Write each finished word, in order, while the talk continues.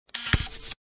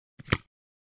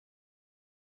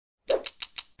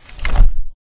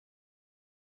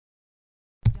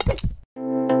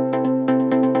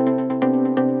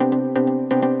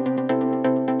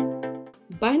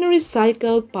Binary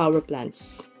cycle power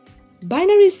plants.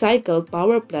 Binary cycle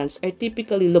power plants are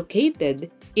typically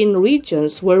located in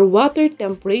regions where water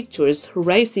temperatures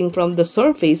rising from the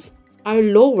surface are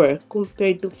lower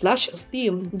compared to flash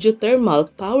steam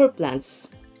geothermal power plants.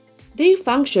 They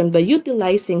function by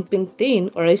utilizing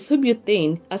pentane or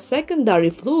isobutane as secondary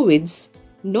fluids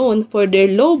known for their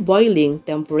low boiling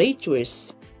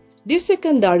temperatures. These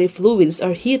secondary fluids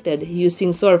are heated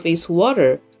using surface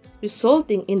water,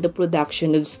 resulting in the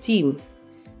production of steam.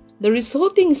 The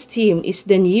resulting steam is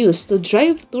then used to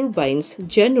drive turbines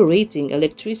generating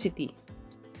electricity.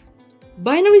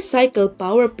 Binary cycle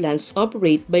power plants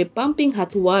operate by pumping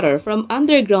hot water from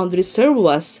underground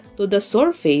reservoirs to the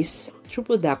surface through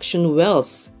production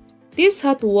wells. This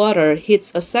hot water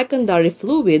hits a secondary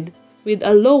fluid with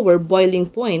a lower boiling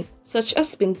point, such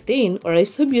as pentane or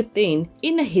isobutane,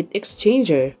 in a heat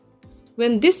exchanger.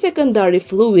 When this secondary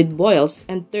fluid boils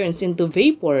and turns into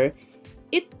vapor,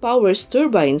 it powers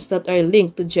turbines that are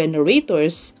linked to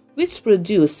generators which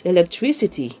produce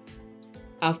electricity.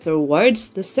 Afterwards,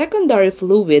 the secondary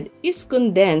fluid is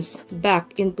condensed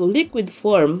back into liquid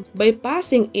form by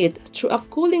passing it through a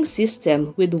cooling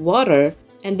system with water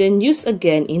and then used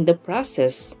again in the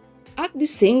process. At the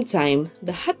same time,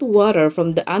 the hot water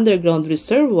from the underground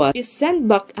reservoir is sent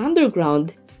back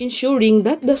underground, ensuring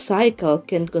that the cycle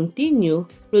can continue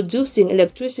producing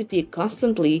electricity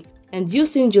constantly and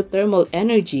using geothermal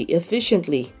energy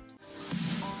efficiently.